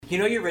You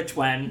know you're rich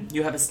when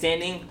you have a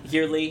standing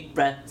yearly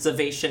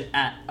reservation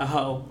at a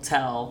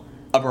hotel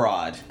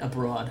Abroad.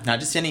 abroad. Not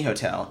just any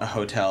hotel. A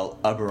hotel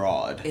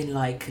abroad. In,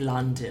 like,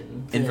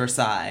 London. In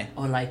Versailles.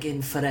 Or, like,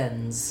 in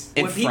Firenze.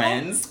 In When people-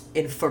 Firenze?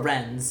 In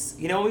Firenze.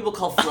 You know when people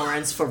call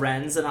Florence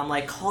Firenze? And I'm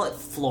like, call it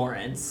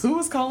Florence. Who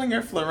was calling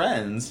her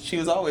Florence? She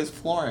was always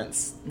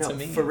Florence No, to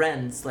me.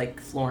 Firenze, like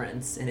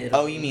Florence in Italy.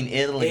 Oh, you mean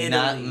Italy.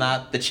 Italy.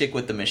 Not the chick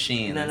with the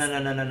machines. No.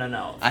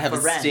 I have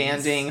Firenze. a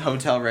standing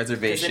hotel Because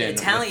reservation in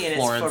Italian with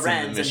Florence it's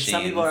Firenze, and the and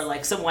some people machines. are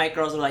like, some white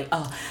girls are like,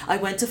 oh, I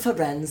went to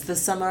Firenze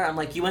this summer. I'm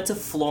like, you went to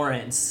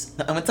Florence.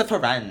 I went to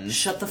Firenze.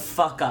 Shut the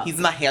fuck up. He's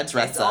my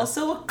hairdresser. It's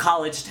also a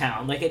college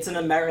town. Like, it's an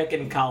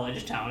American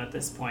college town at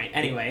this point.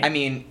 Anyway. I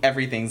mean,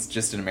 everything's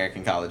just an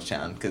American college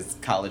town because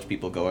college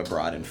people go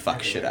abroad and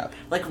fuck shit up.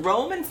 Like,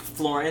 Rome and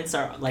Florence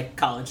are, like,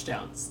 college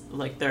towns.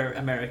 Like, they're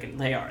American.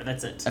 They are.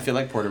 That's it. I feel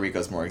like Puerto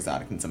Rico's more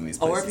exotic than some of these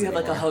places. Or if you have,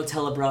 like, a anymore.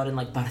 hotel abroad in,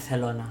 like,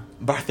 Barcelona.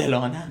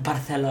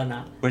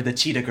 Barcelona, where the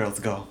cheetah girls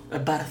go.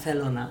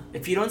 Barcelona.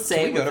 If you don't say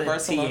Can it we go with to a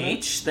Barcelona?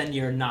 TH, then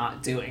you're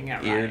not doing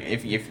it right.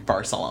 If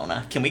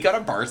Barcelona, can we go to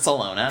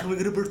Barcelona? Can we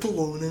go to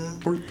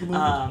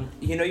Barcelona?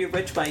 You know you're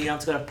rich by you don't have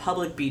to go to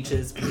public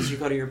beaches because you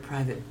go to your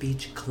private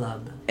beach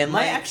club. And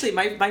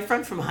my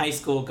friend from high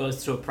school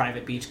goes to a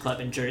private beach club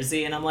in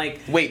Jersey, and I'm like,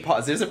 Wait,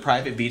 pause. There's a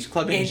private beach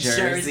club in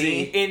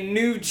Jersey. in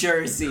New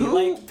Jersey.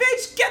 Who? Like,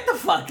 bitch, get the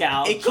fuck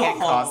out. It Go can't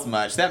home. cost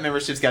much. That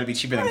membership's got to be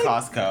cheaper than Like,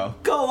 Costco.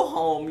 Go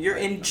home. You're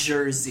in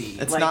Jersey.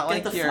 It's not get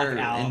like the you're fuck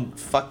out. in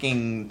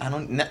fucking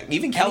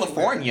even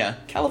California.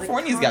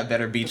 California's calm got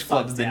better the beach fuck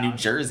clubs than New down.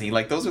 Jersey.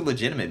 Like those are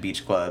legitimate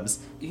beach clubs.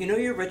 You know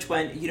you're rich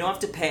when you don't have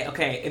to pay.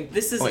 Okay, and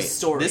this is a Wait,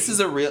 story. This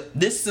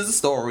is a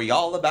story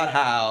all about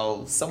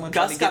how someone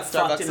Gus tried to get got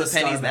fucked Starbucks in with a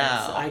pennies Starbucks.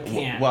 now. I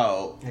can't.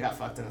 Whoa. I got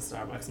fucked in a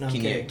Starbucks. No, I'm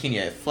Can kidding.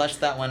 you flesh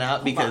that one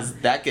out? Hold Because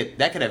on. that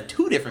could have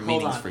two different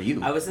Hold meanings on. for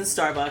you. I was in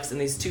Starbucks and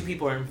these two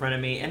people are in front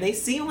of me and they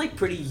seem like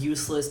pretty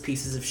useless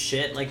pieces of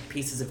shit, like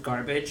pieces of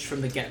garbage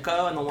from the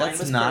get-go, and the line That's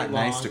was not pretty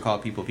long. nice to call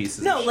people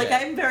pieces No, of like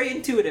shit. I'm very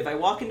intuitive. I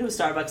walk into a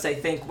Starbucks, I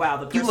think, wow,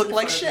 the person look in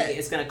like front of me shit.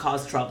 is going to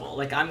cause trouble.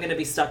 Like I'm going to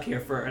be stuck here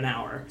for an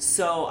hour.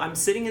 So I'm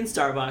sitting in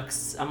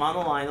Starbucks. I'm on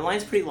the line. The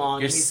line's pretty long.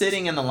 You're and he's-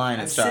 sitting in the line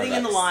I'm at Starbucks. sitting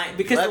in the line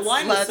because the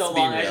line was so let's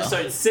be long. I real. just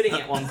started sitting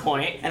at one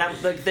point, and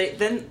I'm like,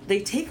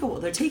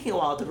 they're taking a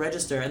while to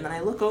register, and then I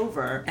look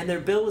over, and their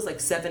bill was like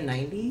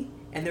 $7.90,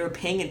 and they were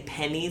paying in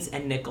pennies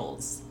and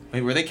nickels. Wait,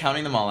 were they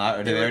counting them all out,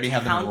 or did they already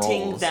have them in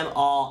counting rolls? them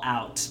all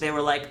out. They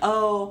were like,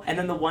 oh, and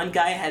then the one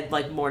guy had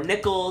like more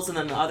nickels, and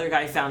then the other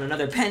guy found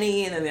another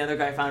penny, and then the other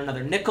guy found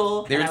another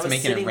nickel. They were and just I was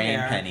making it sitting rain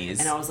there,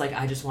 pennies. And I was like,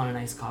 I just want a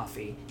nice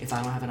coffee. If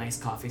I don't have a nice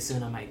coffee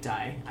soon, I might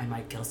die. I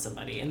might kill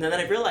somebody. And then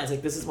I realized,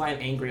 like, this is why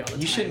I'm angry all the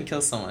time. You shouldn't kill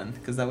someone,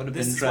 because that would have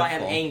This been is dreadful.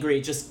 why I'm angry,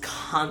 just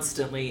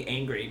constantly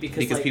angry.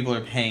 Because like, people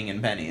are paying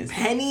in pennies.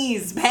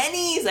 Pennies!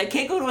 I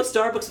can't go to a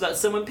Starbucks without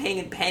someone paying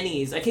in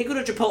pennies. I can't go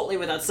to Chipotle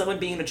without someone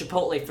being in a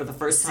Chipotle for the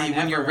first time See,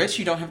 when you're ever. rich,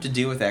 you don't have to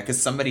deal with that,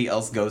 because somebody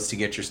else goes to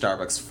get your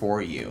Starbucks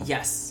for you.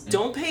 Yes.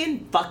 Don't pay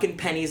in fucking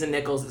pennies and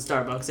nickels at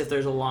Starbucks if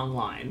there's a long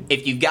line.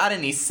 If you got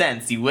any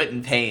sense, you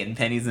wouldn't pay in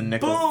pennies and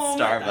nickels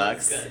Boom! at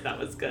Starbucks. That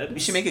was good. We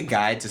should make a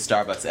guide to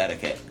Starbucks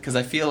etiquette, because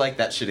I feel like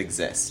that should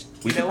exist.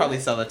 We You could know probably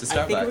what? sell that to Starbucks.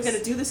 I think we're going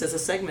to do this as a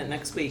segment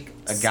next week.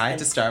 A guide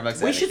to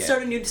Starbucks We etiquette. should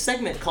start a new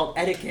segment called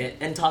Etiquette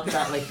and talk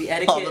about like the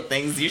etiquette. All the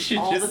things you should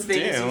all just the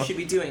things do. you should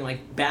be doing,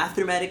 like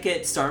bathroom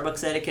etiquette,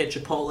 Starbucks etiquette,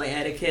 Chipotle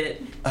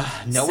etiquette.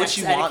 Know what sex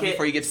you want etiquette.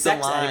 before you get to the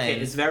Sex line.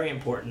 etiquette is very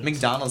important.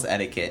 McDonald's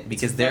etiquette,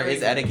 because there very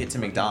is etiquette to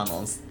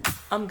McDonald's.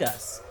 I'm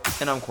Gus.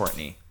 And I'm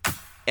Courtney.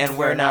 And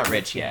we're not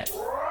rich yet.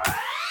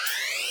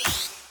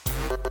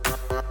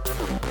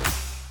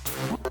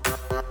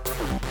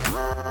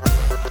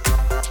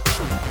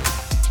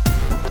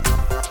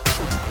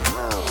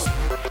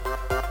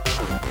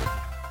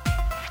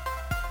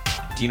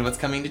 Do you know what's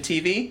coming to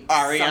TV?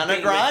 Ariana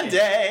Something Grande!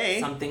 Wicked.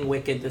 Something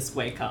wicked this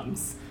way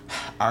comes.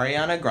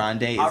 Ariana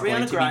Grande is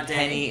going to be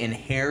Penny in Which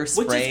is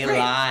Hairspray great.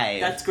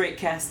 Live. That's great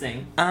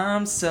casting.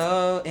 I'm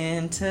so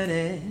into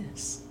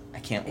this. I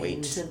can't wait.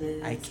 Into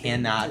this, I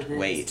cannot into this.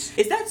 wait.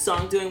 Is that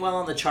song doing well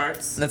on the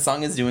charts? That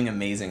song is doing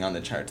amazing on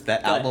the charts.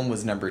 That album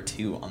was number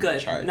 2 on the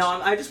Good. charts. No,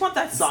 I just want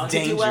that song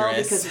to do well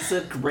dangerous. because it's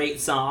a great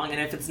song, and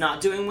if it's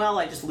not doing well,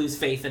 I just lose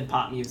faith in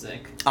pop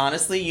music.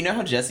 Honestly, you know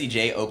how Jessie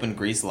J opened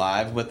Grease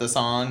Live with the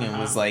song and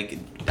was like,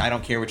 I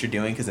don't care what you're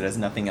doing because it has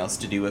nothing else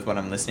to do with what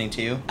I'm listening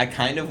to? I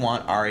kind of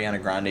want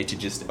Ariana Grande to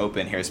just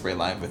open Hairspray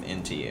Live with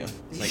Into You.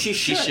 Like, She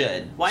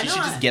should. Why she not?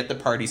 should just get the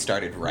party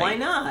started right. Why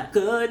not?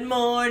 Good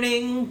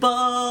morning,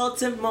 Baltimore.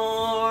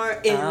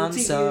 I'm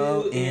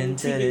so you,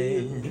 into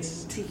you,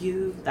 this. into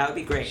you. That would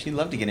be great. She'd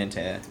love to get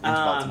into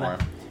Baltimore.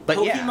 But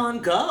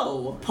Pokemon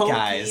Go.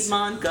 Guys,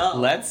 Pokemon Go.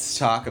 Let's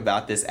talk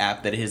about this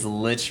app that has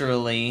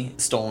literally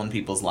stolen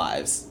people's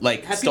lives.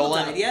 Like, Have stolen.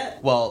 people died yet?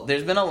 Well,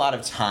 there's been a lot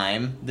of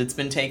time that's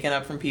been taken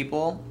up from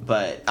people,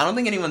 but I don't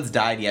think anyone's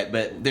died yet.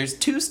 But there's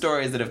 2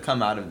 stories that have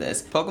come out of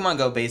this. Pokemon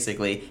Go,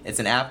 basically, it's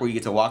an app where you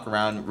get to walk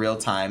around real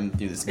time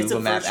through this It's Google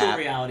a Map virtual app,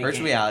 reality virtual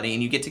game. reality,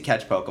 and you get to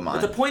catch Pokemon.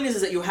 But the point is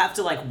that you have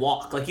to like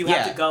walk. Like you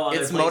have to go other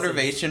it's places.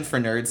 motivation for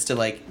nerds to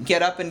like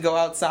get up and go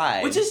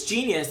outside. Which is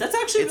genius. That's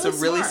actually It's a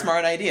really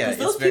smart idea. Because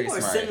those It's very people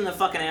are smart. sitting in the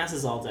fucking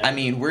asses all day. I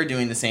mean, we're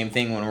doing the same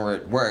thing when we're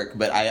at work,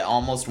 but I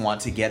almost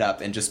want to get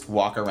up and just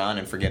walk around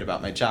and forget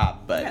about my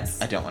job, but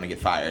Yes. I don't want to get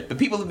fired. But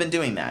people have been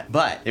doing that.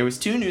 But there was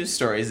 2 news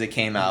stories that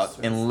came out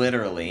in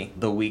literally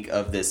the week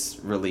of this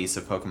release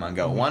of Pokemon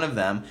Go. Mm-hmm. One of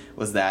them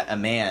was that a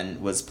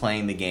man was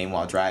playing the game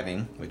while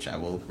driving, which I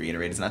will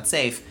reiterate is not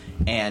safe,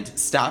 and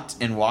stopped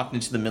and walked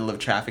into the middle of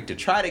traffic to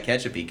try to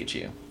catch a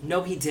Pikachu.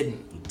 No, he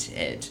didn't. He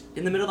did.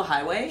 In the middle of the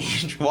highway?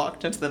 He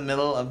walked into the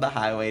middle of the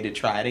highway to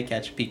try to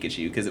catch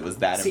Pikachu because it was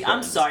that See,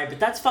 important. I'm sorry, but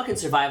that's fucking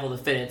survival of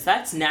the fittest.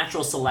 That's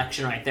natural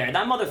selection right there.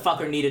 That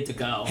motherfucker needed to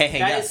go. Hey,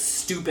 That yeah. is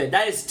stupid.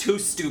 That is too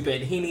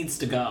stupid. He needs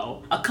to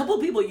go. A couple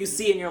people you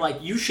see and you're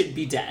like, you should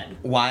be dead.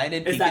 Why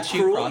did Is that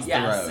Pikachu cruel? cross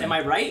Yes. the road? Am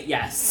I right?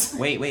 Yes.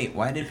 Wait,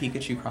 why did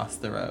Pikachu cross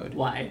the road?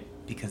 Why?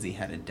 Because he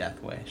had a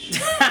death wish.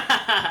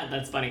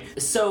 That's funny.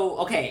 So,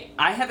 okay,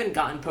 I haven't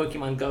gotten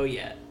Pokemon Go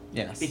yet.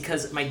 Yes.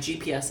 Because my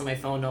GPS on my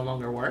phone no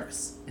longer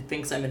works. It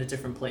thinks I'm in a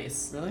different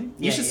place. Really? You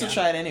Yeah, should still yeah.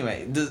 try it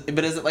anyway.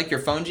 But is it like your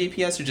phone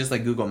GPS or just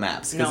like Google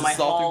Maps? 'Cause No, my it's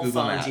all whole through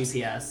Google phone Maps.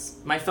 GPS.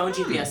 My phone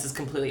GPS is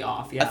completely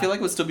off, yeah. I feel like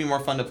it would still be more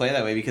fun to play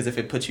that way because if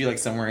it puts you like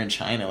somewhere in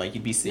China, like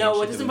you'd be seeing No, shit it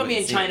that doesn't we put me in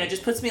wouldn't see. China. It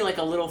just puts me like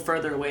a little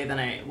further away than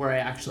where I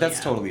actually That's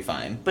am. totally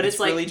fine. But it's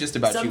like really just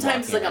about you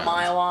sometimes walking like a around.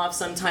 mile off,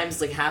 sometimes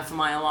like half a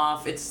mile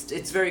off. It's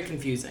very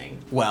confusing.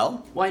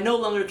 Well, Well, I no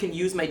longer can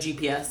use my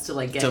GPS to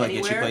like get To, like, get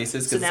anywhere. you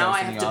places, so 'cause it now starts I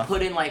have getting to off?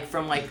 put in like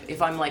from like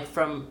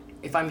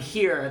if I'm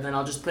here, then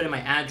I'll just put in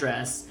my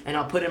address and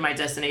I'll put in my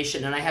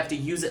destination, and I have to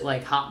use it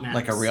like Hot Maps,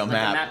 Like a real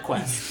map. like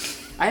a MapQuest.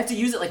 I have to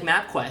use it like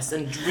MapQuest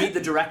and read the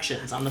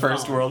directions on the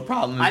first phone. world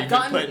problem is I've you've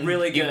been gotten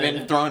really You've been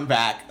good. thrown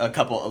back a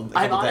couple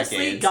I've honestly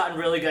decades. gotten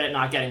really good at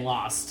not getting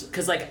lost.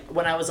 Because, like,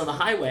 when I was on the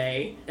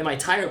highway and my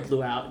tire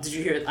blew out, did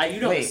you hear it?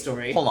 You know the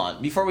story. Hold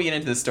on. Before we get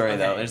into the story,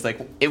 though, Okay. there's like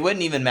it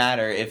wouldn't even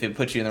matter if it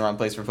puts you in the wrong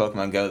place for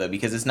Pokemon Go, though,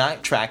 because it's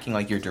not tracking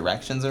like your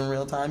directions in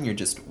real time. You're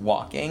just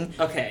walking.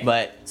 Okay.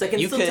 But So I can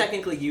you still could-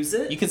 technically use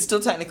it? You can still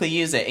technically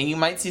use it, and you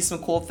might see some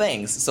cool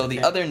things. So the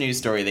Okay. other news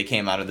story that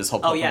came out of this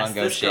whole Pokemon Oh, yes,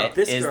 Go this girl. shit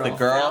This is girl the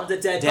girl found a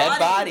dead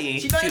body.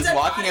 She found a was dead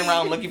walking body.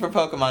 around looking for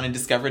Pokemon and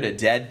discovered a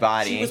dead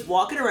body. She was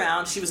walking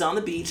around, she was on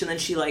the beach, and then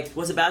she, like,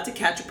 was about to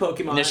catch a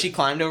Pokemon. and then she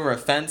climbed over a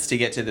fence to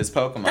get to this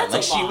Pokemon. That's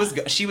like a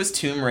lot. she was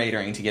Tomb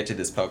Raidering to get to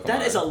this Pokemon.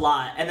 That is a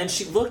lot. And then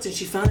she looked and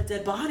she found a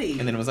dead body.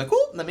 And then it was like,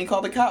 oh, let me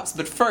call the cops.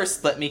 But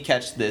first, let me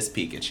catch this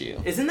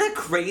Pikachu. Isn't that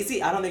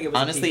crazy? I don't think it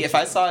was Honestly, a if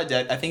I saw a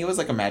dead, I think it was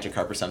like a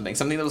Magikarp or something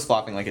that was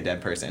flopping like a dead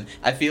person.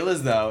 I feel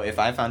as though if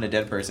I found a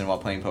dead person while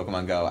playing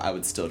Pokemon Go, I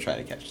would still try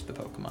to catch the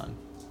Pokemon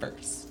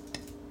first.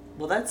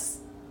 Well, that's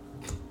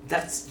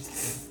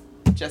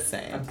Just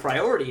saying.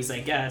 priorities, I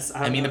guess.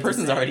 I mean, the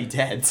person's already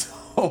dead,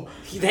 so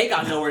They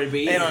got nowhere to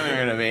be. they don't know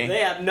where to be. They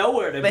have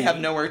nowhere to be. They have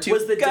nowhere to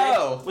was the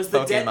go. Dead, was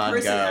the dead Pokemon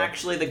person Go.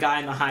 actually the guy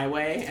in the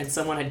highway and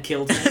someone had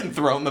killed him? And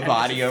thrown the and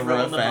body just over a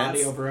thrown the body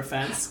fence. over a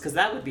fence? Because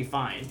that would be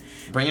fine.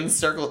 Bringing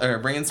stories All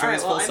right,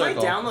 full well, I circle.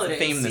 might download It's a it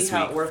theme and see this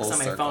how week, it works full on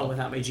my circle. phone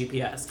without my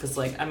GPS. Because,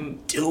 like, I'm...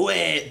 Do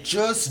it!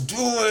 Just do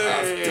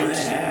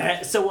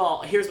it! So,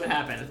 well, here's what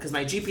happened. Because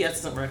my GPS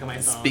doesn't work on my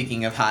phone.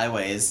 Speaking of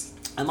highways,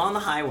 I'm on the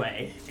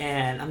highway,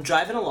 and I'm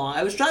driving along.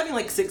 I was driving,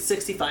 like,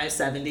 65,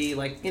 70,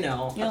 like, you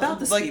know, Yeah, about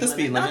the like speed the limit.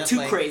 speed Not limit, too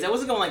like- crazy. I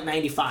wasn't going, like,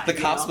 95. the you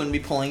cops know? wouldn't be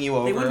pulling you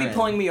over. They wouldn't be and-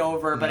 pulling me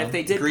over, but you if know,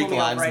 they did Greek pull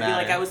me over, lives I'd be like,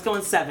 matter. I was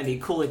going 70,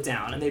 cool it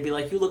down. And they'd be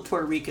like, you look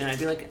Puerto Rican. And I'd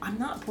be like, I'm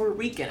not Puerto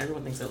Rican.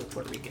 Everyone thinks I look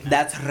Puerto Rican.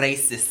 That's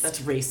racist. That's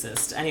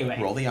racist. Anyway.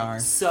 Roll the R.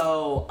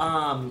 So,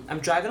 I'm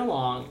driving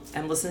along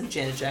and listening to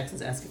Janet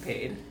Jackson's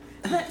Escapade.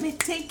 Let me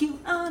take you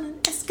on an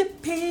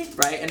escapade.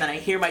 Right? And then I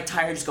hear my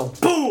tire just go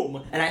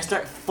boom! And I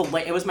start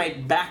it was my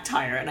back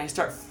tire, and I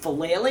start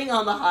flailing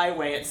on the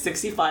highway at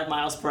 65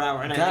 miles per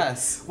hour. And I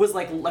Gus. was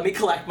like, let me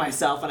collect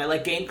myself. And I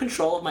like gained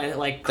control of my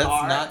like That's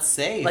car. not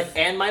safe. Like,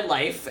 and my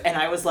life. And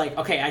I was like,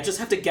 okay, I just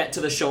have to get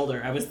to the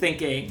shoulder. I was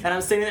thinking. And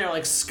I'm sitting there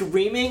like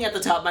screaming at the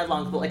top of my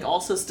lungs, but like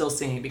also still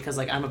singing because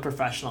like I'm a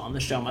professional and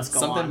the show must go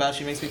on. Something about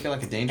you makes me feel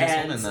like a dangerous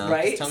And woman, though.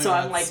 right, Just tell me so about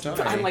I'm the like,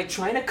 story. I'm like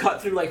trying to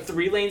cut through like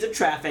 3 lanes of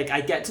traffic.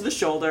 I get to the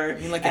shoulder,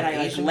 You mean like and an I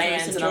like Asian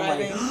land, person and I'm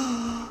driving?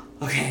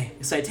 like, okay.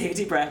 So I take a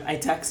deep breath. I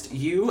text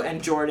you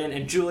and Jordan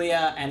and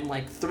Julia and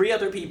like 3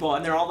 other people,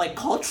 and they're all like,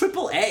 call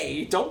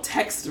AAA. Don't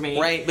text me.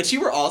 Right, but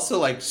you were also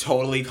like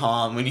totally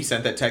calm when you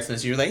sent that text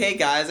message. You were like, "Hey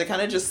guys, I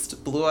kind of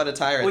just blew out a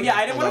tire." Well, yeah,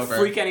 I didn't want to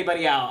freak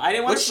anybody out. I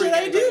didn't want What to freak should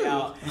I anybody do?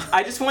 out.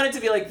 I just wanted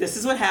to be like, this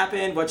is what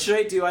happened. What should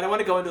I do? I don't want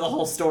to go into the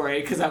whole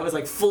story because I was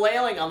like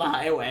flailing on the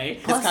highway.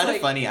 It's Plus, kind of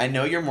like, funny. I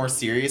know you're more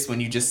serious when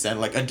you just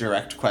send like a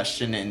direct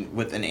question and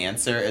with an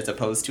answer, as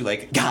opposed to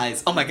like,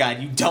 "Guys, oh my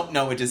god, you don't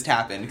know what just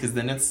happened," because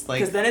then it's like,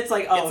 Because then it's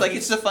it's like, oh.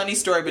 It's a funny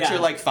story, but Yeah.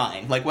 you're like,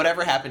 fine. Like,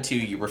 whatever happened to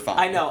you were fine.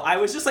 I know. I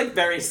was just like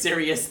very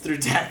serious through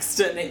text,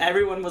 and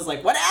everyone was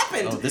like, "What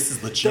happened?" Oh, this is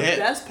The legit.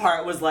 best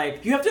part was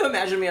like, you have to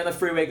imagine me on the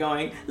freeway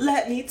going,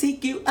 "Let me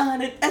take you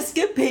on an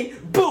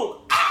escapade." Boom!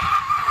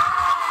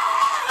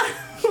 Ah!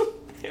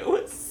 It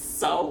was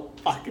so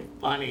fucking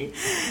funny.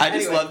 I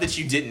just Anyway. love that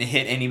you didn't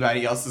hit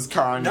anybody else's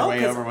car on your No, way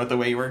 'cause over with the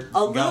way you were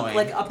A little, going.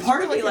 like a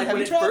part of me, You were, like in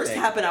when it heavy first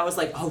traffic. happened, I was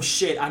like, "Oh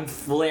shit, I'm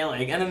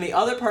flailing," and then the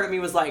other part of me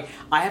was like,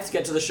 "I have to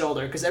get to the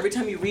shoulder," because every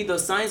time you read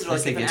those signs, they're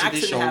like, They "If say, an "Get to the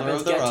accident shoulder happens,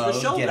 of the get to the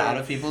road, shoulder." get out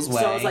of people's So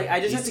I was way, like, I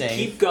just be have to safe.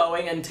 keep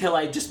going until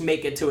I just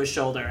make it to a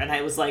shoulder, and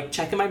I was like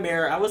checking my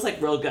mirror. I was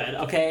like real good,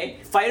 okay.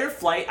 Fight or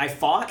flight, I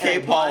fought. Okay,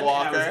 and I Paul won, and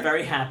I Walker. was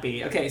very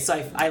happy. Okay,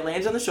 so I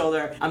landed on the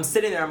shoulder. I'm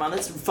sitting there. I'm on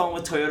this phone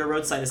with Toyota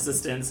Roadside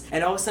Assistance,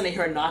 and all of a sudden I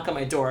hear a knock on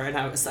my door, and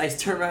I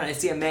turn around and I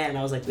see a man, and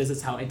I was like, "This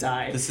is how I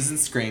died." This isn't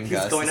Scream, He's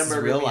Gus. going this to is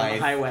murder real me on life.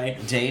 the highway.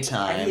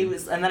 Daytime.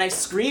 And then I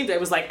screamed. I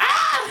was like,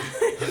 "Ah!"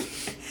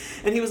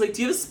 And he was like,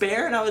 "Do you have a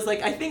spare?" And I was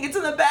like, "I think it's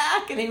in the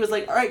back." And he was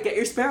like, "All right, get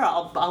your spare.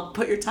 I'll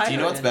put your tire." Do you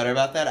know what's in." better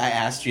about that? I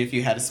asked you if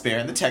you had a spare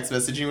in the text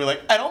message, and you were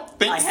like, "I don't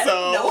think I had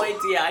so." no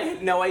idea. I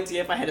had no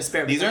idea if I had a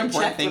spare. But These then are I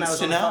important checked when I things was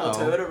to on the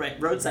phone know. with Toyota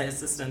Roadside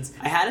Assistance.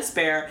 I had a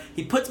spare.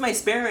 He puts my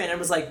spare in and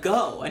was like,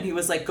 "Go." And he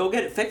was like, "Go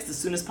get it fixed as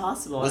soon as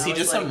possible." Was And he I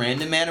just like, some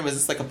random man, or was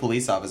this like a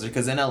police officer?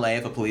 Because in LA,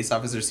 if a police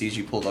officer sees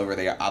you pulled over,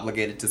 they are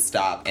obligated to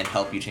stop and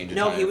help you change a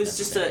No, tire he if was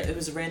just necessary. it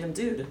was a random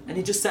dude, and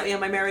he just sent me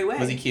on my merry way.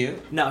 Was he cute?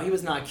 No, he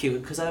was not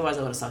cute, because otherwise I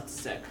would have sucked a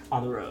stick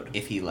on the road.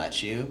 If he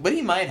let you. But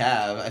he might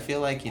have. I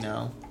feel like,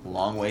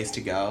 long ways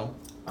to go.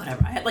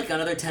 Whatever. I had like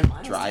another 10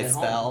 miles. Dry to get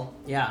spell. Home.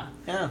 Yeah.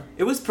 Yeah.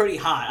 It was pretty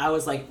hot. I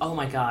was like, oh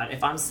my god,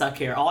 if I'm stuck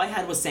here. All I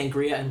had was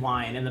sangria and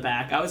wine in the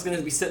back. I was going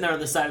to be sitting there on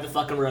the side of the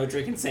fucking road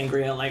drinking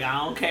sangria, like, I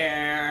don't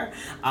care.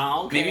 I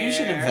don't care. Maybe you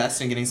should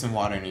invest in getting some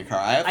water in your car.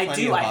 I have I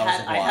plenty do. of I bottles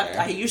of water.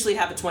 I usually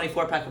have a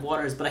 24 pack of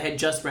waters, but I had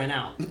just ran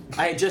out.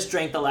 I had just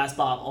drank the last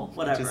bottle.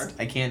 Whatever.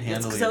 I can't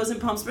handle because it. I was in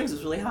Palm Springs. It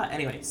was really hot.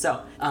 Anyway,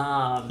 so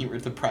You were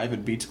at the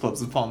private beach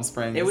clubs of Palm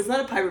Springs. it was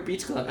not a pirate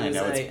beach club. It I was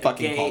know, a, it's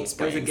fucking gay, Palm It was a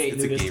Springs. gay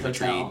It's a nudist gay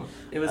hotel. retreat.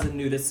 It was a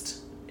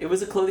nudist. It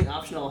was a clothing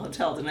optional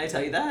hotel. Didn't I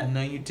tell you that?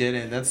 No, you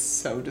didn't. That's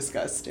so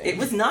disgusting. It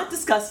was not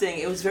disgusting.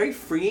 It was very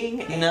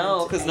freeing. And,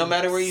 No, because no and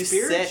matter where you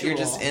sit, you're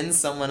just spiritual. in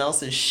someone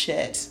else's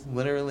shit.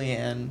 Literally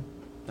and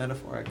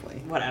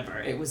metaphorically. Whatever.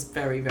 It was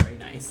very, very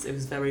nice. It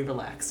was very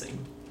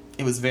relaxing.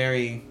 It was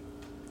very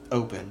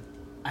open.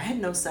 I had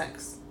no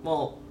sex.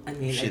 Well, I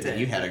mean, I Shit, did. then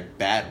you had a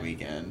bad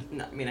weekend.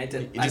 No, I mean, I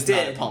did. Just I not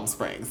did. at Palm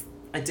Springs.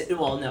 I did.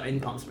 Well, no, in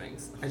Palm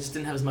Springs. I just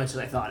didn't have as much as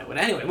I thought it would.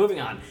 Anyway, moving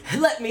on.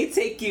 Let me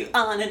take you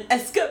on an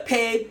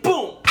escapade.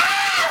 Boom.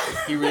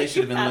 Ah! You really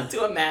should have been You have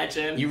to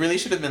imagine. You really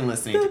should have been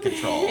listening to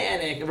Control.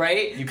 Panic,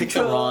 right? You picked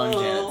the wrong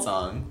Janet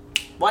song.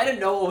 Well, I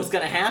didn't know what was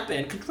gonna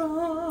happen.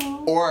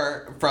 Control.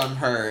 Or from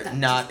her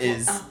not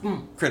just- as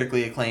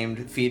critically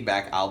acclaimed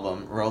feedback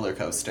album, Roller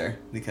Coaster,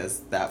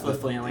 because that The was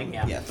flailing,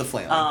 yeah. Yeah, the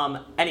flailing.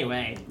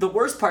 Anyway, the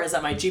worst part is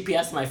that my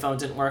GPS on my phone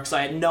didn't work, so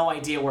I had no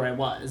idea where I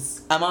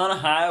was. I'm on a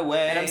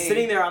highway. And I'm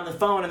sitting there on the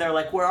phone, and they're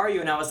like, "Where are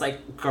you?" And I was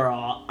like,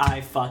 "Girl, I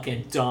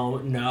fucking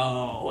don't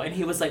know." And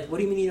he was like, "What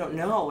do you mean you don't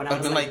know?" And I I've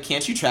was been like,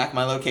 can't you track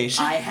my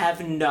location? I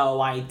have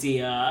no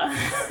idea.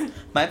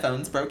 My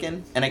phone's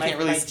broken, and I My- can't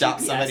really my stop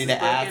GPS somebody is to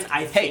broken. ask,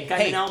 I hey, think I'm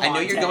hey, in I know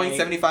you're Almonte. going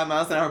 75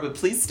 miles an hour, but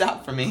please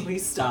stop for me.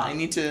 Please stop. I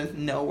need to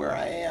know where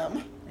I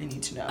am. I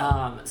need to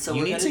know. So you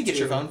we're need gonna to get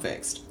your do- phone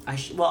fixed.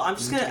 Well, I'm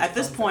just You gonna need to at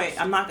this phone point.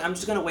 fix. I'm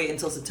just gonna wait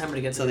until September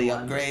to get So the the new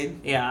one. upgrade,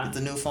 Yeah. get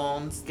the new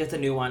phones, Get the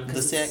new one.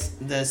 'Cause the it's-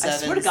 the I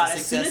 7s, swear to God, the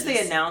as soon as they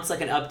 6Ss. announce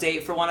like an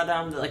update for one of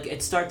them, like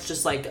it starts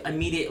just like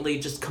immediately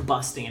just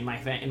combusting in my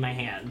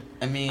hand.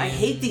 I mean, I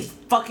hate these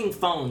fucking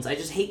phones. I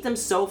just hate them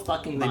so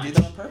fucking They much. do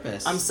that on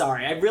purpose. I'm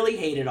sorry. I really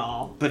hate it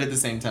all. But at the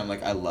same time,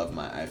 like, I love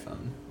my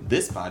iPhone.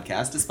 This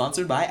podcast is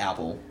sponsored by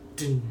Apple.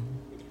 Dun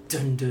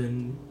dun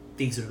dun.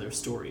 These are their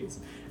stories.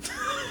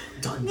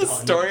 Dun The dun.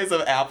 stories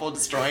of Apple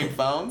destroying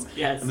phones.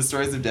 Yes. And the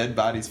stories of dead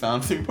bodies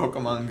found through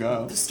Pokemon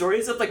Go. The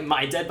stories of like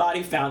my dead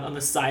body found on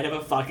the side of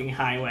a fucking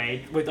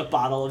highway with a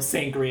bottle of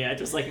sangria,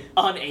 just like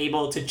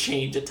unable to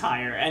change a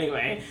tire.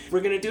 Anyway,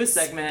 we're gonna do a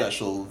segment.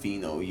 Special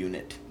Vino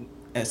Unit.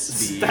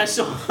 SV.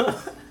 Special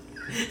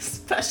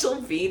special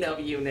vino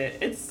unit.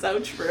 It's so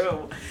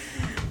true.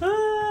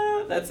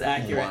 That's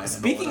accurate. Wine and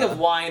Speaking order. of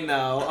wine,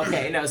 though,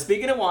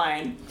 speaking of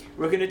wine,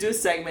 we're gonna do a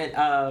segment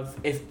of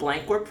if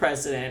blank were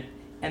president,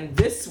 and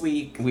this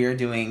week, We are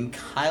doing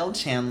Kyle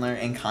Chandler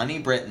and Connie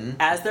Britton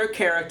as their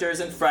characters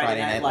in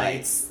Friday Night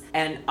Lights.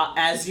 And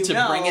as you to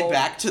know, bring it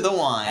back to the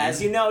wine. as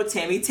you know,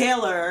 Tammy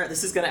Taylor.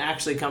 This is gonna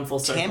actually come full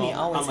circle. Tammy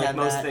always unlike had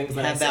most that, things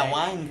that had I that say.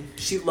 wine.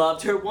 She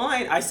loved her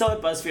wine. I saw a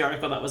BuzzFeed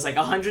article that was like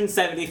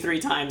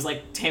 173 times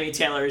like Tammy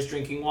Taylor is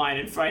drinking wine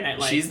in Friday Night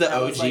Lights. She's the And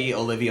I was OG like,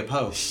 Olivia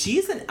Pope.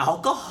 she's an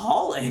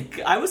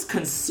alcoholic. I was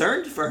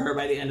concerned for her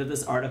by the end of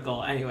this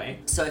article. Anyway,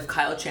 so if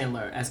Kyle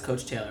Chandler as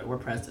Coach Taylor were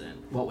president,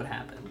 what would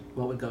happen?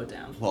 What would go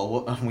down?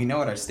 Well, we know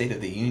what our State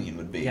of the Union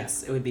would be.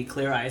 Yes, it would be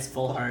clear eyes,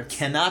 full hearts.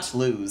 Cannot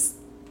lose.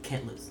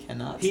 Can't lose.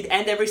 Cannot. He'd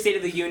end every State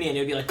of the Union. It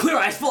would be like clear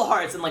eyes, full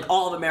hearts, and like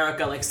all of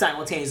America like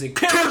simultaneously.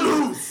 Can't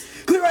lose.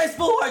 Clear your eyes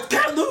full of hearts,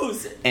 can't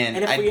lose. And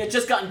if we had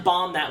just gotten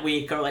bombed that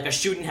week, or like a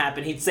shooting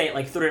happened, he'd say it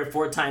like 3 or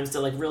 4 times to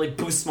like really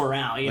boost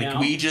morale. You know,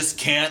 we just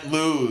can't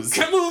lose.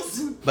 Can't lose.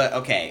 But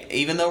okay,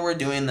 even though we're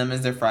doing them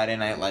as their Friday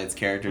Night Lights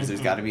characters,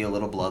 there's got to be a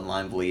little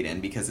bloodline bleed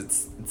in because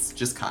it's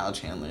just Kyle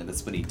Chandler.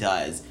 That's what he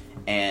does.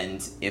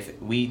 And if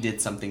we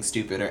did something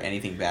stupid or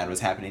anything bad was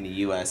happening in the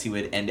U.S., he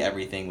would end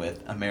everything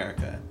with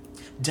America.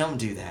 Don't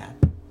do that.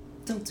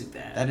 Don't do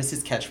that. That is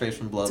his catchphrase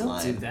from Bloodline.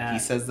 Don't do that. He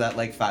says that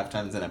like 5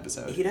 times an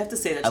episode. He'd have to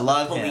say that to I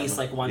love the police him.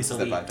 like once He a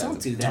says week. that 5 times.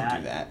 Don't do that. Don't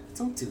do that.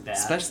 Don't do that.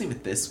 Especially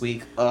with this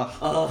week. Ugh.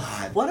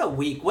 God. What a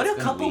week. What It's a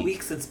been couple week.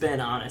 weeks it's been,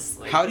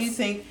 honestly. How do you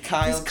think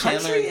Kyle This Chandler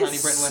country and Connie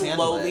is Britton would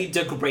handle slowly it?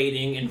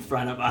 degrading in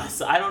front of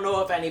us. I don't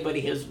know if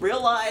anybody has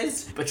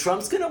realized, but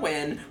Trump's gonna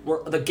win.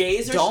 The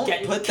gays are Don't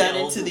getting put killed. that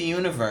into the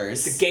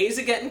universe. The gays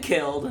are getting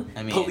killed.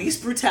 I mean- Police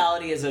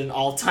brutality is at an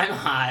all-time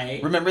high.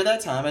 Remember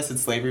that time I said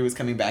slavery was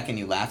coming back and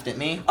you laughed at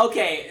me?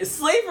 Okay,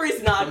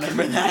 slavery's not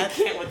Remember coming. that? I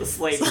can't with the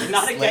slavery.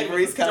 Not again.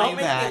 Slavery's coming Don't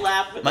make back. me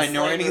laugh with the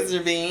Minorities slavery.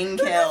 are being With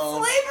the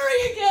killed.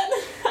 slavery again.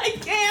 I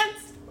can't.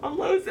 I'm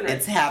losing it.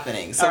 It's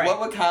happening. So All right. what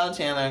would Kyle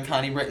Chandler and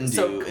Connie Britton do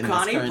So in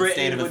Connie this current Britton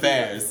state of would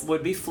affairs?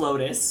 would be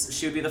FLOTUS.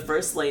 She would be the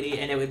first lady,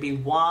 and it would be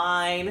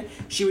wine.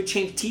 She would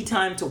change tea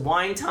time to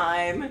wine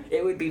time.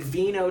 It would be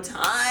vino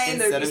time.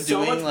 There'd Instead be of so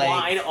doing, much like-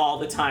 wine all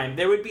the time.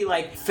 There would be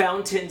like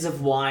fountains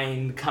of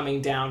wine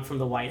coming down from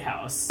the White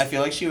House. I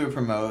feel like she would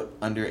promote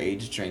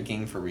underage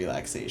drinking for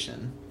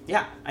relaxation.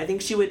 Yeah, I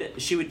think she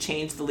would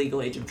change the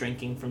legal age of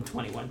drinking from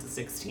 21 to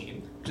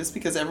 16. Just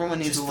because everyone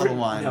needs Just a little for-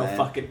 wine. no, man.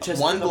 fuck it, just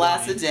One for the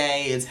glass wine. a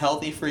day is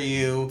healthy for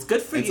you. It's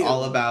good for you. It's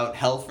all about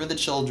health for the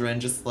children,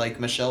 just like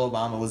Michelle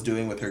Obama was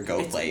doing with her Go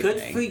It's Play good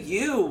thing. for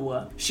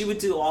you. She would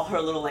do all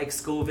her little like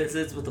school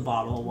visits with a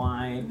bottle of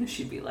wine.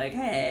 She'd be like,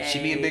 "Hey."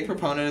 She'd be a big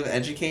proponent of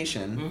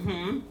education.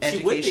 Mm-hmm.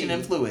 Education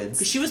and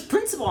fluids. She was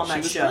principal on She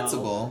that was show.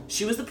 principal.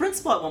 She was the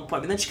principal at one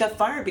point, but then she got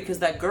fired because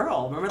that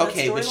girl. Remember that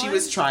Okay, but she storyline?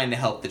 was trying to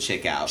help the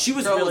chick out. She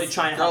was Girl really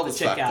trying to girl help the was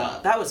chick fucked out.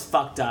 up. That was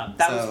fucked up.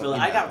 That was So, really.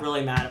 you I know. got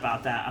really mad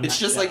about that. On It's that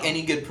just show. like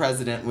any good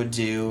president would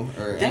do,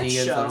 or That any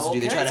good folks show, would do.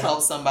 They can try I to tell-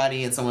 help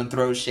somebody and someone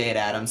throws shade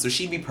at them, so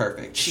she'd be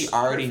perfect. She She's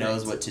already perfect.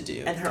 knows what to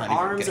do. And her Connie Britton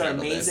arms could are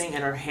handle this. amazing,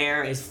 and her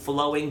hair is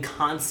flowing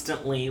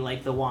constantly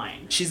like the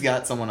wine. She's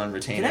got someone on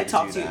retainer Can I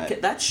talk do to you?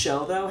 that. That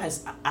show though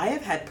I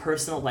have had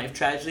personal life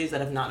tragedies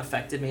that have not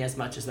affected me as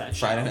much as that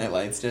show. Friday Night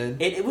Lights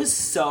did. It was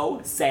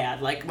so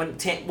sad. Like when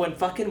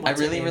fucking I what's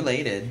her really name?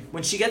 related.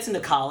 When she gets into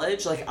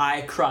college, like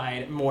I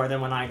cried more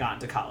than when I got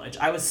into college.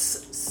 I was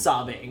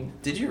sobbing.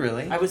 Did you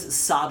really? I was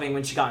sobbing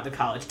when she got into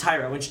college.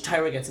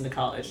 Tyra gets into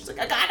college. She's like,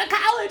 I got into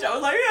college. I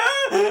was like,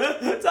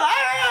 yeah,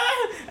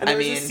 Tyra. And there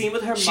was a scene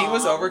with her mom. she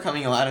was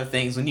overcoming a lot of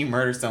things. When you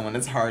murder someone,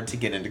 it's hard to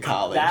get into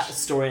college. That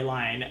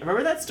storyline.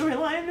 Remember that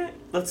storyline?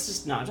 Let's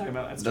just not talk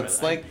about that storyline.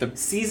 That's like the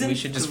season we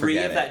should just 3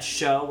 forget of it. that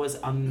show was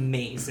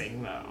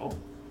amazing though.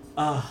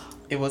 Ugh,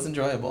 It was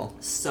enjoyable.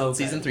 so good.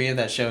 Season 3 of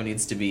that show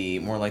needs to be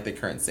more like the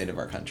current state of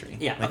our country.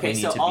 Yeah, Like okay, we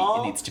need so to all-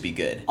 be. It needs to be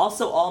good.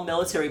 Also, all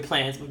military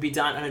plans would be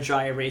done on a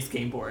dry erase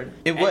game board.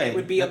 It And would. It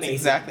would be That's amazing.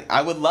 Exactly.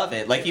 I would love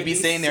it. Like It you'd would be be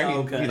sitting there, so and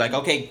you'd be good. like,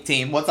 "Okay,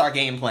 team, what's our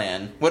game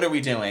plan? What are we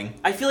doing?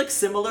 I feel like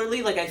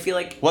similarly, like I feel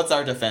like What's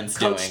our defense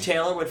Coach doing?"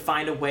 Taylor would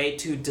find a way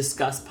to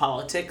discuss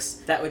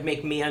politics that would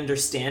make me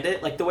understand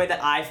it, like the way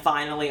that I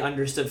finally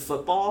understood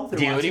football through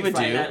Do you know what he watching would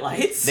Friday do? Night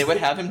Lights. They would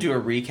have him do a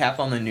recap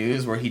on the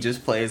news where he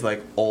just plays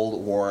like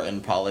old war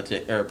and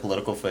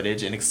political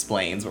footage and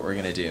explains what we're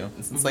gonna do.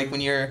 It's like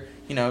when you're,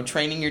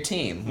 training your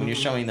team, when you're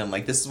showing them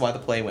like this is why the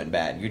play went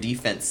bad. Your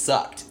defense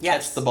sucked.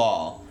 Yes. Catch the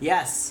ball.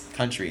 Yes.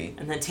 Country.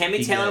 And then Tammy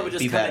Be Taylor good. would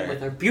just Be come better. in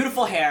with her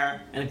beautiful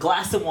hair and a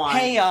glass of wine.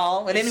 Hey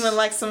y'all, would anyone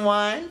like some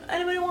wine?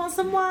 Anybody want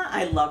some wine?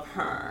 I love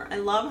her. I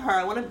love her.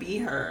 I want to be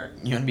her.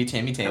 You want to be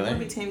Tammy I Taylor? want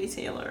to be Tammy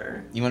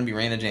Taylor. You want to be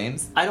Raina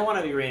James? I don't want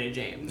to be Raina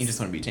James. You just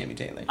want to be Tammy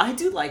Taylor. I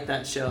do like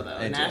that show though.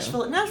 I do. Nashville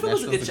was a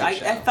Nashville's good a show. good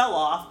show. I fell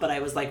off, but I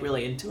was like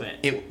really into it.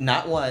 It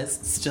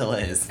still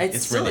is.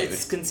 It's still renewed.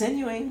 it's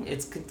continuing.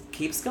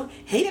 Keeps going.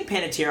 Hayden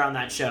Panettiere on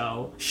that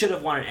show should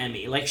have won an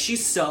Emmy. Like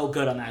she's so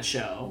good on that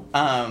show.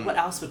 What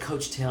else would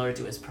Coach Taylor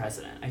do as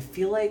president? I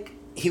feel like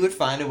He would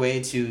find a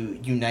way to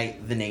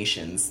unite the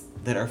nations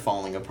that are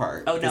falling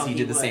apart. Oh, no, because he he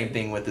did the would. same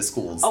thing with the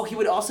schools. he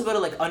would also go to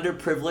like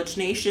underprivileged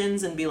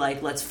nations and be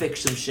like, let's fix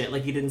some shit,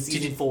 like he did in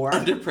season 4.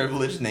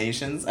 Underprivileged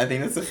nations? I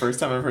think that's the first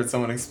time I've heard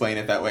someone explain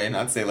it that way and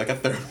not say like a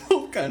third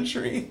world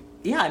country.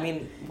 Yeah, I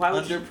mean, why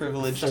would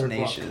Underprivileged third world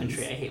nations.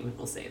 country? I hate when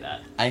people say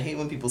that. I hate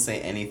when people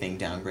say anything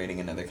downgrading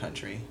another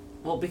country.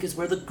 Well, because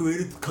we're the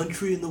greatest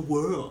country in the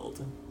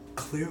world.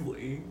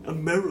 Clearly,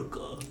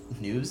 America.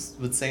 News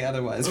would say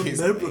otherwise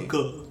recently.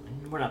 America.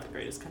 We're not the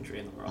greatest country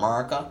in the world.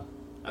 America?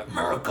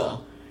 America.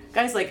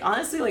 Guys, like,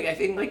 honestly, like, I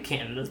think, like,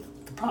 Canada's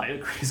probably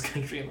the greatest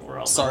country in the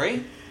world.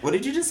 Sorry? What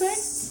did you just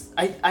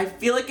say? I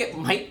feel like it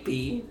might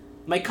be.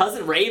 My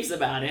cousin raves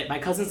about it. My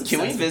cousin's obsessed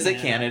Can we with visit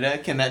Canada?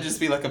 Can that just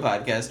be like a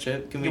podcast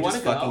trip? Can we You just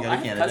want to fucking go? go I to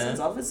have Canada? cousins.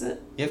 I'll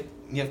visit. Yep.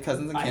 You have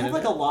cousins in I Canada? have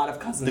like a lot of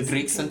cousins. The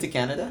Greeks went to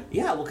Canada?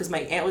 Yeah, well, because my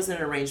aunt was in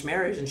an arranged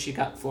marriage and she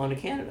got flown to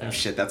Canada. Oh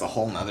shit, that's a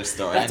whole nother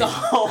story. That's a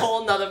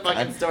whole nother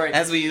fucking story.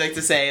 As we like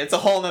to say, it's a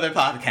whole nother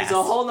podcast. It's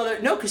a whole nother...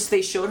 No, because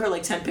they showed her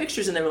like 10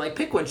 pictures and they were like,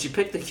 pick one. She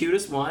picked the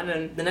cutest one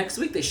and the next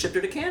week they shipped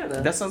her to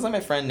Canada. That sounds like my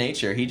friend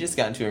Nature. He just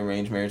got into an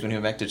arranged marriage when he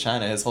went back to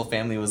China. His whole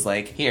family was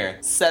like, here,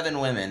 7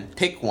 women,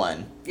 pick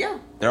one. Yeah.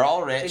 They're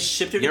all rich. They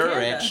shipped her to You're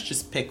Canada. rich,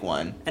 just pick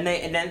one. And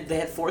then they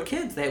had 4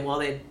 kids. They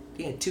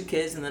had 2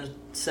 kids and then a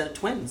set of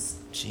twins.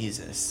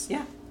 Jesus.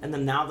 Yeah. And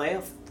then now they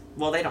have...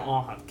 Well, they don't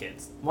all have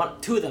kids.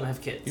 2 of them have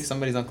kids. You're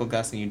somebody's Uncle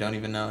Gus and you don't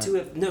even know it.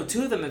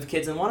 2 of them have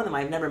kids, and one of them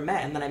I've never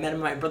met. And then I met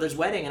him at my brother's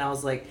wedding, and I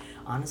was like,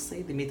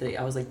 honestly,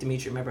 I was like,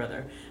 Dimitri, my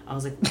brother. I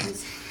was like, what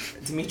is...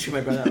 Dimitri, my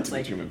brother. I was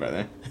like, Dimitri, my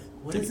brother.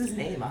 What is his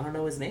name? I don't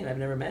know his name. I've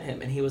never met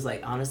him. And he was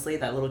like, honestly,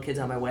 that little kid's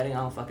at my wedding. I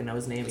don't fucking know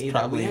his name either.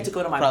 Probably, we had to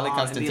go to my mom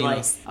and be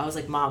like, I was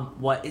like, Mom,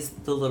 what is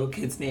the little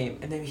kid's name?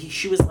 And then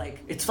she was like,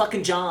 it's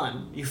fucking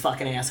John, you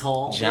fucking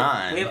asshole.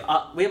 John. We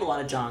have a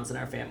lot of Johns in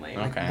our family.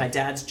 Okay. My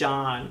dad's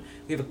John.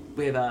 We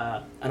have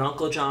an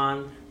uncle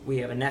John. We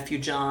have a nephew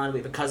John. We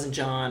have a cousin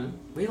John.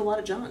 We have a lot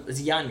of Johns.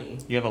 It's Yanni.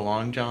 You have a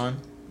long John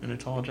and a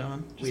tall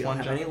John? Just we don't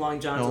have any long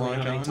Johns, no and we long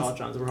don't have any Johns?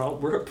 tall Johns.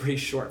 We're a pretty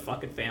short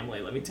fucking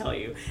family, let me tell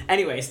you.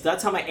 Anyways,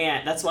 that's how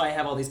that's why I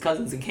have all these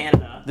cousins in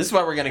Canada. This is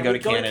why we're going to go to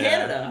Go to Canada.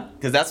 Canada.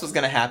 Because that's what's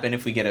going to happen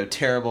if we get a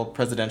terrible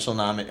presidential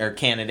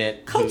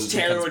candidate. Coach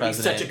Taylor would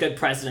president. be such a good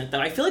president, though.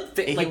 I feel like...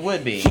 He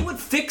would be. He would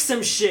fix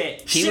some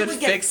shit. He Shit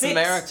would get fix fixed.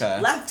 America.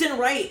 Left and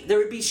right. There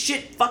would be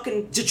shit.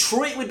 Fucking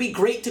Detroit would be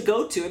great to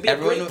go to. It'd be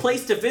Everyone a great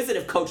place to visit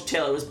if Coach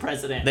Taylor was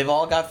president. They've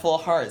all got full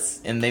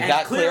hearts, and they've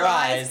got clear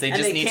eyes. They and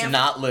just need to can't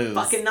not lose.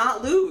 Fucking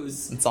not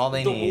lose. That's all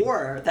they need. The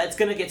war that's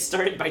gonna get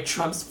started by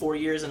Trump's 4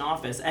 years in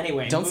office.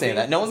 Anyway, Don't say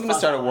that. No one's gonna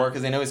start a war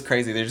because they know he's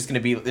crazy. They're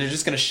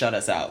just gonna shut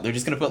us out. They're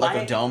just gonna put like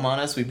a dome on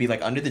us. We'd be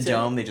like under the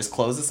dome. They just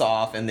close us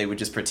off, and they would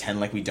just pretend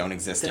like we don't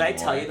exist Did anymore.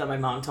 I tell you that my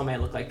mom told me I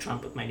look like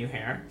Trump with my new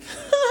hair?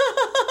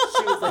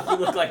 She was like, "You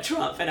look like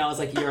Trump," and I was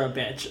like, "You're a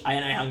bitch."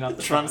 And I hung up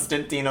the phone.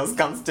 Trumpstentinos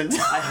Constantinos.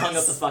 I hung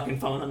up the fucking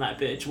phone on that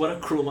bitch. What a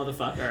cruel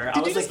motherfucker. Did I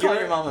was you just like, call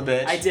your mom a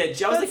bitch? I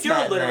did. I was like, "You're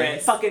That's not illiterate.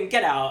 nice. Fucking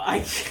get out."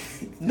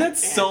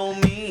 That's so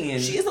mean.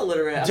 She is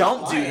illiterate. I'm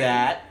Don't not do lying.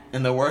 that.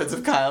 In the words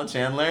of Kyle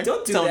Chandler,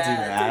 Don't do that.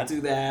 that. Don't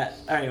do that.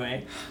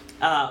 Anyway.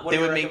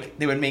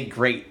 They would make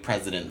great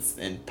presidents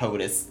and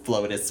POTUS,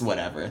 FLOTUS,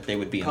 whatever. They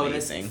would be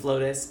amazing.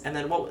 FLOTUS, and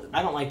then what?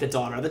 I don't like the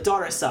daughter. The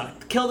daughter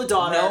sucked. Kill the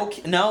daughter.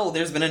 No.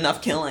 There's been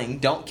enough killing.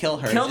 Don't kill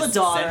her. Kill Just the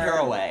daughter. Send her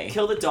away.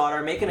 Kill the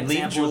daughter. Make an Leave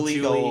example Julie,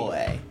 of Julie. go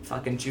away.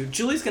 Fucking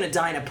Julie's gonna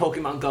die in a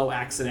Pokemon Go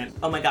accident.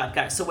 Oh my god,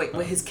 guys. So wait,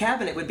 his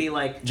cabinet would be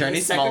like Journey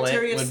his Secretary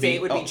Smollett of would State be-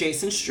 would be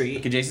Jason Street.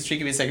 Okay, Jason Street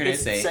could be Secretary of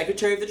His State.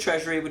 Secretary of the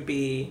Treasury would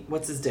be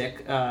what's his dick?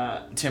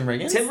 Tim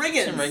Riggins? Tim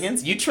Riggins. Tim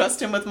Riggins? You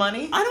trust him with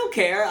money? I don't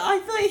care. I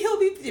feel like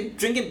he'll be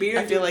drinking beer.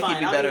 I feel like he'd fine.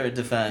 be I'll better at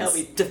defense.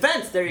 He'll be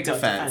defense. There you go.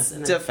 Defense.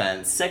 And then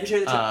Defense.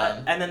 Secretary of the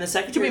Treasury, and then the Could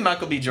Secretary. be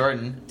Michael B.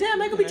 Jordan. Yeah,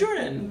 Michael B.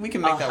 Jordan. We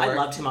can make that work. I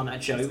loved him on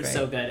that show. He was great.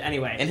 so good.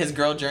 Anyway. And his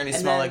girl Journey And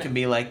Smollett then- can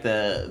be like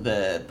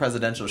the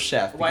presidential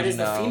chef. Why because,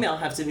 does the female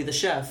have to be the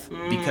chef?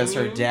 Because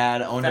her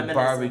dad owned Feminism. a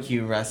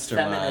barbecue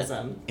restaurant.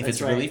 Feminism. If That's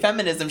it's right. really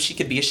feminism, she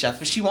could be a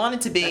chef if she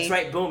wanted to be. That's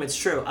right. Boom. It's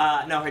true.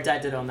 No, her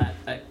dad did own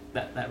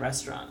that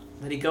restaurant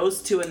that he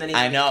goes to, and then he.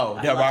 I know,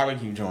 the love it.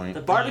 barbecue joint.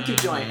 The barbecue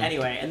joint.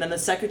 Anyway, and then the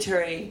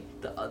secretary,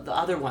 the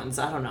other ones.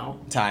 I don't know.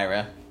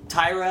 Tyra.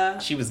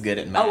 Tyra. She was good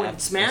at math. Oh,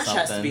 and Smash or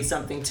has to be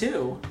something. something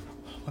too.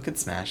 What could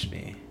Smash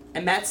be?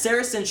 And Matt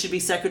Saracen should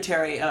be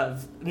secretary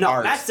of... No,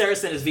 Art. Matt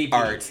Saracen is VP.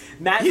 Art.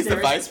 He's the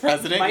vice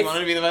president? You wanted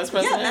to be the vice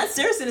president? Yeah, Matt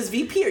Saracen is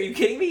VP. Are you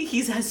kidding me?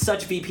 He has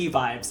such VP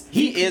vibes.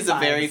 He VP is a vibes.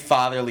 very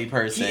fatherly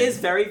person. He is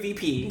very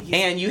VP.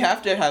 And you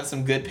have to have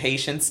some good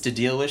patience to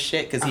deal with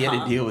shit because he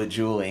had to deal with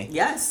Julie.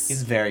 Yes.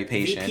 He's very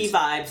patient. VP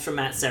vibes from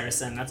Matt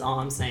Saracen. That's all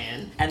I'm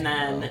saying. And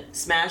then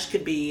Smash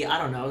could be, I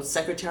don't know,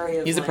 secretary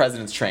of... He's a like,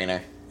 president's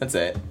trainer. That's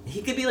it.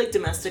 He could be like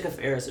domestic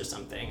affairs or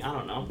something. I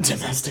don't know.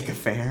 Domestic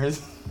affairs.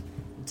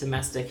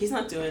 Domestic. He's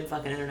not doing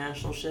fucking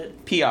international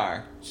shit.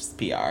 PR. Just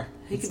PR.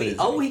 He could That's what be. he's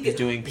Oh, doing. he could. He's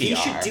doing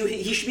PR.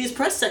 He should be his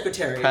press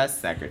secretary. Press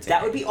secretary.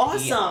 That would be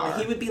awesome. PR.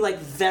 He would be like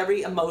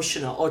very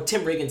emotional. Or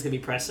Tim Riggins could be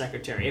press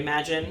secretary.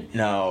 Imagine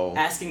No.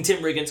 asking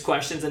Tim Riggins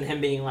questions and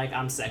him being like,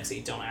 "I'm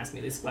sexy. Don't ask me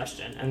this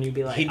question." And you'd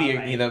be like, He'd be. "All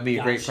right, That would be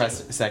a great gotcha."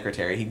 press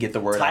secretary. He'd get the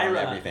word out on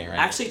Tyra. everything, right?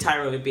 Actually,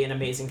 Tyra would be an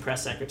amazing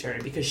press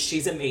secretary because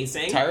she's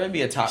amazing. Tyra would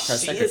be a top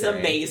press She secretary. is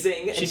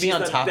amazing. and She'd she's be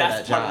on the top of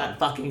best that part job. of that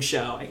fucking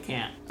show. I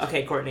can't.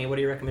 Okay, Courtney, what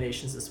are your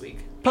recommendations this week?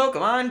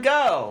 Pokemon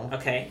Go.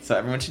 Okay. So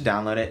everyone should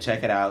download it,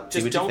 check it out, see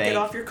Just what don't you think. get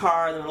off your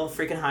car in the middle of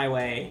the freaking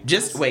highway.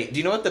 Just wait. Do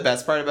you know what the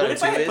best part about What it if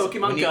too I had is?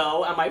 Pokemon When you-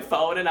 Go on my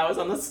phone and I was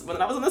on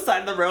the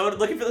side of the road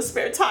looking for the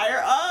spare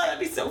tire? Oh,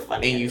 that'd be so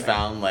funny. And you Anyway.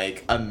 found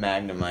like a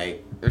Magnemite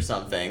or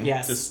something.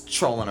 Yes. Just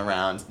trolling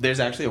around. There's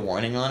actually a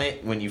warning on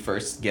it when you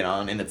first get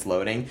on and it's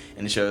loading,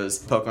 and it shows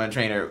Pokemon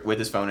trainer with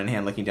his phone in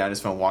hand looking down his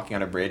phone walking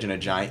on a bridge and a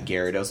giant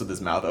Gyarados with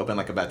his mouth open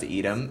like about to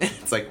eat him.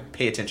 It's like,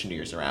 pay attention to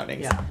your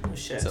surroundings. Yeah. Oh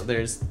shit. So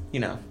there's,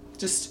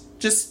 just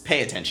Just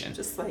pay attention.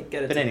 Just like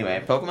get it. But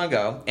anyway, Pokemon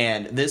Go,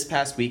 and this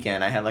past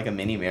weekend I had like a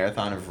mini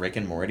marathon of Rick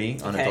and Morty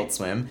on Adult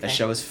Swim. The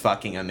show is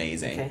fucking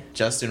amazing. Okay.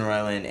 Justin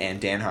Roiland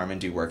and Dan Harmon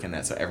do work in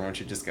that, so everyone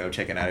should just go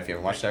check it out if you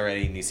haven't watched it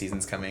already. New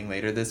season's coming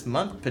later this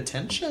month,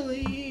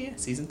 potentially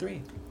season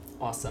 3.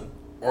 Awesome.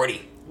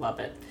 Morty. Love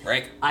it.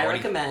 Rick. I Morty.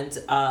 recommend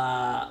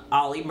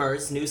Ollie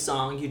Murs' new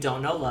song, You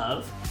Don't Know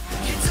Love.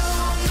 You don't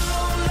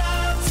know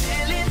love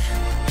till it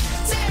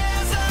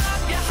tears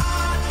up your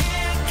heart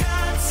and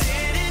cuts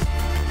it.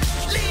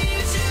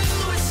 Leaves you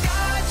with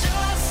scars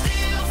you're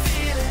still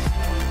feeling.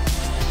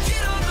 You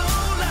don't know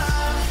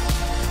love.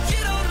 You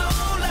don't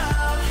know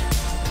love.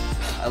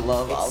 I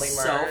love Ollie It's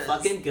Murs. so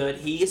fucking good.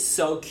 He is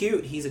so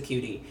cute. He's a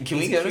cutie. Can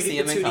we He's go a to cutie see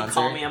him in patootie, concert?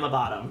 Call me, I'm a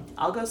bottom.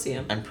 I'll go see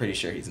him. I'm pretty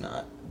sure he's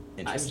not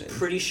I'm interested.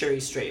 pretty sure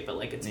he's straight, but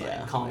like it's fine.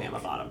 Yeah. Call me, I'm a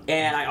bottom.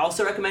 And I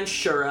also recommend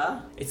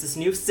Shura. It's this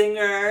new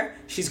singer.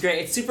 She's great.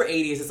 It's super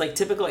 80s. It's like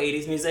typical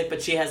 80s music,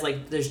 but she has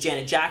like there's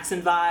Janet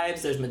Jackson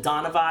vibes, there's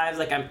Madonna vibes.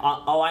 Like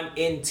I'm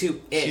into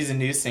it. She's a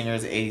new singer.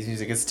 It's 80s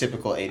music. It's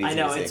typical 80s I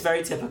know, music. it's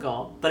very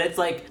typical. But it's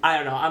like, I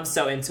don't know, I'm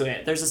so into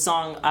it. There's a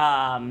song,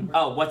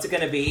 What's It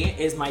Gonna Be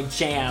is my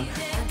jam.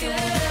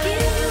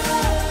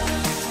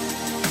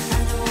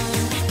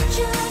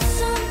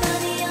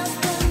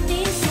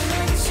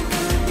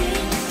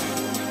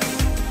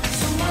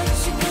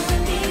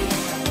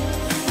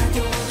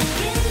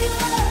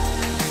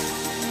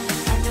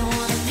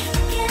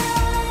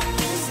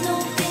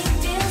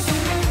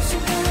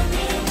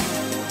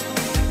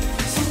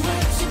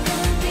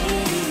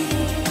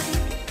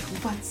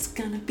 What's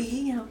gonna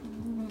be? Do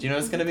you know what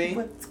it's gonna be?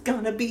 What's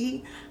gonna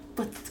be?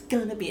 What's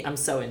gonna be? I'm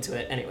so into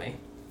it. Anyway,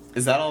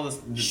 Is that all she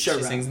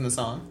Shura. sings in the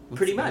song? What's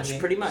pretty it gonna much, be?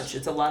 pretty much.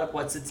 It's a lot of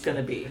what's it's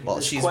gonna be. Well,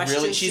 There's she's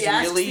questions. really She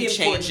asks really the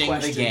important changing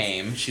questions. the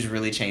game. She's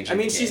really changing. I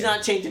mean, the she's game.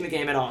 not changing the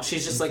game at all.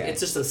 She's just like, Okay. it's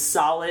just a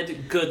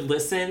solid, good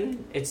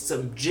listen. It's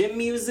some gym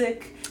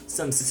music,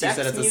 some So you sex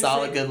said it's a music.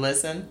 solid good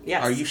listen.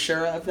 Yes. Are you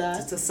sure of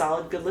that? It's a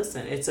solid, good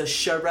listen. It's a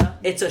Shura.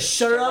 It's a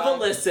Shura of a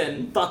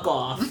listen. Fuck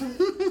off.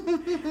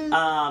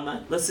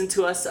 Listen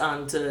to us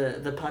on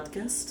the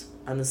podcast.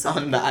 On the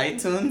On the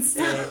iTunes.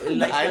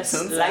 like the us,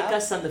 iTunes like app?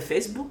 us on the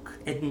Facebook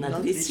at Not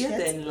Not Rich Rich Yet,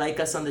 Yet. and like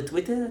us on the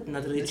Twitter at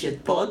Not Rich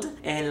Yet Pod,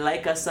 and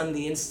like us on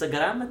the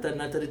Instagram at the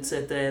Not Rich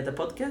Yet the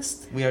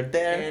podcast. We are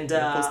there. And,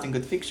 We're posting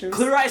good pictures.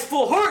 Clear Eyes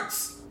Full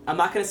Hearts. I'm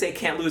not gonna say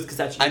can't lose because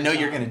that's. I know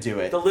you're gonna do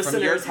it. The From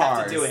your listeners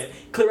have to do cars. it.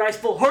 Clear Eyes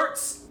Full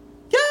Hearts.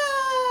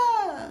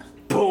 Yeah.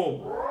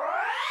 Boom.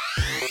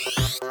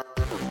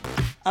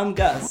 I'm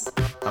Gus.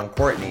 I'm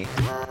Courtney,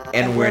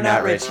 and we're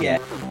not rich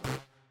yet.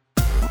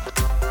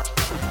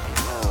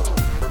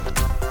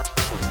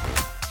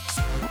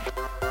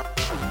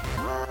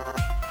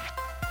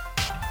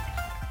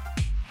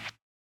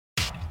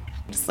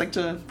 Just like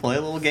to play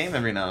a little game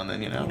every now and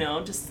then, you know. You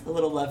know, just a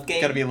little love game.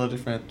 Gotta be a little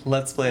different.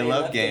 Let's play a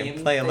love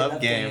game. Play a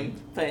love game.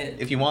 Play it.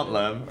 If you want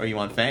love or you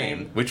want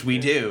fame, which we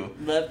do.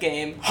 Love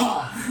game.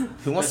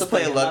 Who wants to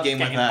play a love game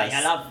with Play a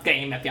us? love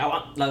game if you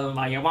want love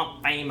or you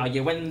want fame or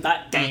you win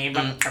that game.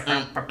 Love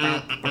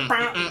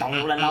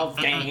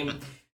game.